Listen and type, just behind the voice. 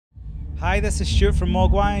Hi, this is Stuart from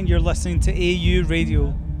Mogwai, and you're listening to AU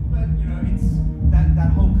Radio. But you know, it's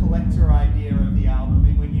that whole collector idea of the album. I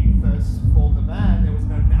mean, when you first formed the band, there was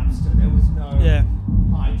no Napster, there was no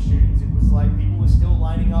iTunes. It was like people were still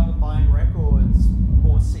lining up and buying records,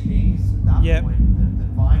 more CDs at that point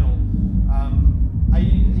than vinyl. Are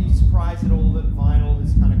you surprised at all that vinyl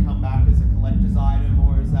has kind of come back as a collector's item,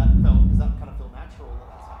 or does that kind of feel natural that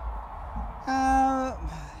that's happening?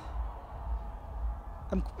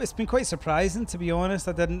 It's been quite surprising, to be honest.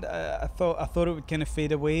 I thought it would kind of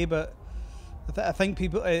fade away, but I think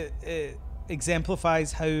people it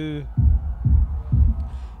exemplifies how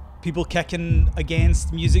people kicking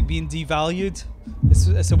against music being devalued.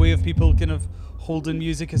 It's a way of people kind of holding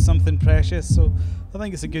music as something precious. So I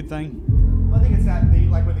think it's a good thing. Well, I think it's that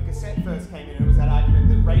like when the cassette first came in, it was that argument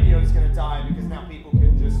that radio is going to die because now people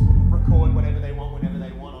can just record whatever they want whenever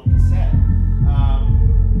they want on cassette.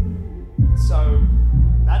 So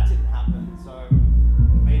that didn't happen. So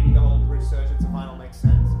maybe the whole resurgence of vinyl makes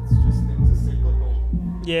sense. It's just things are cyclical.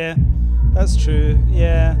 Yeah, that's true.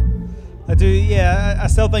 Yeah, I do. Yeah, I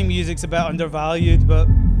still think music's a bit undervalued, but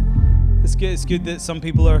it's good. It's good that some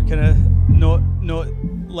people are kind of not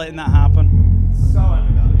letting that happen. So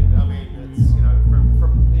undervalued. I mean, it's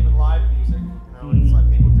from even live music. It's like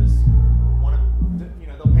people just want to.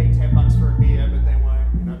 They'll pay $10 for a beer, but they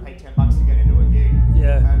won't pay $10 to get into a gig.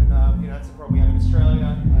 Yeah. And that's a problem we have in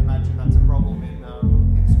Australia. I imagine that's a problem in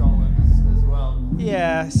Scotland as well.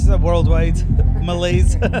 Yeah, it's a worldwide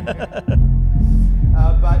malaise. But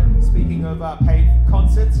speaking of paid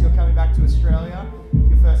concerts, you're coming back to Australia.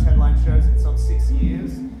 Your first headline shows in some 6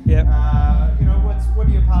 years. Yeah. What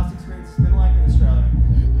are your past experiences been like in Australia?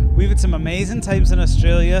 We've had some amazing times in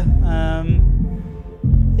Australia.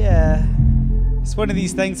 Yeah, it's one of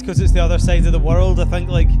these things because it's the other side of the world. I think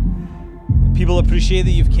like people appreciate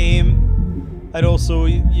that you've came, and also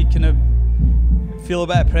you kind of feel a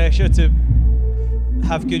bit of pressure to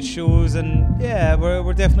have good shows, and yeah,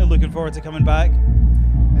 we're definitely looking forward to coming back.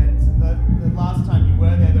 And the last time you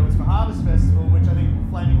were there was for Harvest Festival, which I think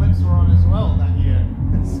Flaming Lips were on as well that year.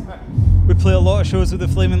 We play a lot of shows with the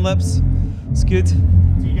Flaming Lips. It's good.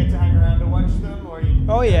 Do you get to hang around to watch them, or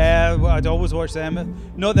Oh yeah, I'd always watch them.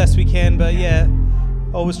 Not this weekend, but yeah,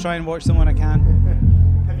 always try and watch them when I can.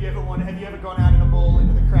 Have you ever gone out in a ball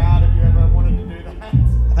into the crowd? Have you ever wanted to do that?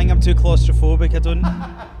 I think I'm too claustrophobic. I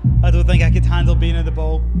don't think I could handle being in the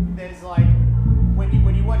ball. There's like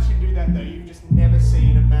when you watch him do that though, you've just never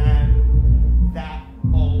seen a man that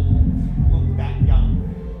old look that young.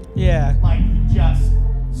 Yeah. Like just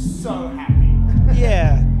so happy.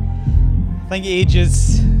 Yeah. I think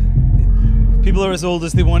ages. People are as old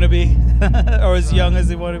as they want to be, or as young as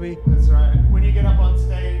they want to be. That's right. When you get up on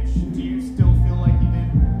stage, do you still feel like you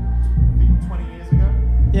did 20 years ago?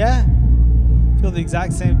 Yeah. Feel the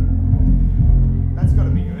exact same. That's got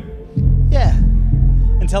to be good. Yeah.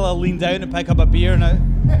 Until I lean down and pick up a beer, and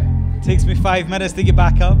it takes me 5 minutes to get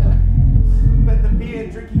back up. But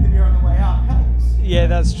drinking the beer on the way up helps. Yeah,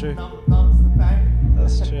 that's true. Numbs the pain.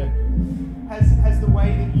 That's true. Has the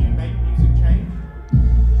way that you make music changed?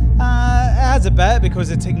 It has a bit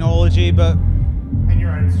because of technology, but... And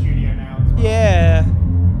your own studio now as well. Yeah.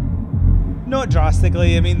 Not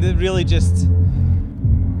drastically. I mean, really just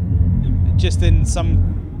in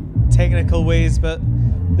some technical ways, but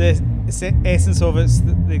the essence of it's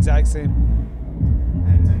the exact same.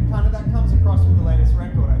 And kind of that comes across with the latest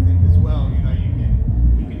record, I think, as well. You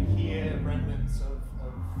can hear remnants of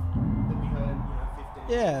that we heard,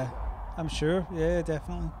 15 years ago. I'm sure. Yeah,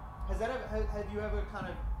 definitely. Have you ever kind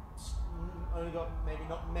of only got maybe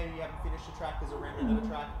you haven't finished a track as a remnant of a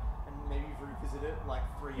track, and maybe you've revisited it like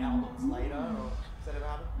 3 albums later, or has that ever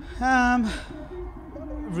happened?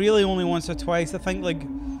 Really only once or twice. I think like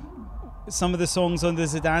some of the songs on the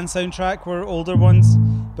Zidane soundtrack were older ones,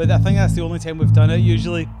 but I think that's the only time we've done it.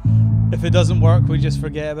 Usually, if it doesn't work, we just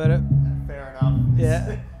forget about it. Fair enough.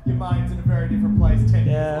 Yeah. Your mind's in a very different place 10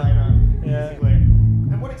 years later, musically.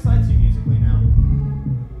 And what excites you musically now?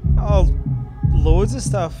 Oh, loads of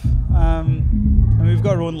stuff. And we've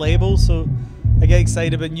got our own label, so I get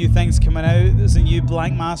excited about new things coming out. There's a new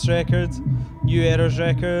Blank Mass record, new Errors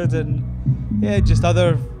record, and yeah, just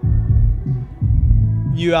other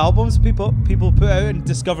new albums people put out, and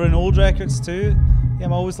discovering old records too. Yeah,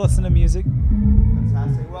 I'm always listening to music.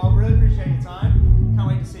 Fantastic. Well, really appreciate your time. Can't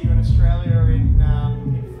wait to see you in Australia in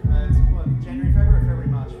January, February,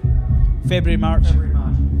 March? February, March.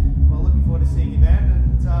 Well, looking forward to seeing you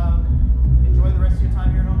then, and enjoy the rest of your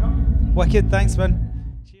time here in Hong Kong. Wicked, thanks man.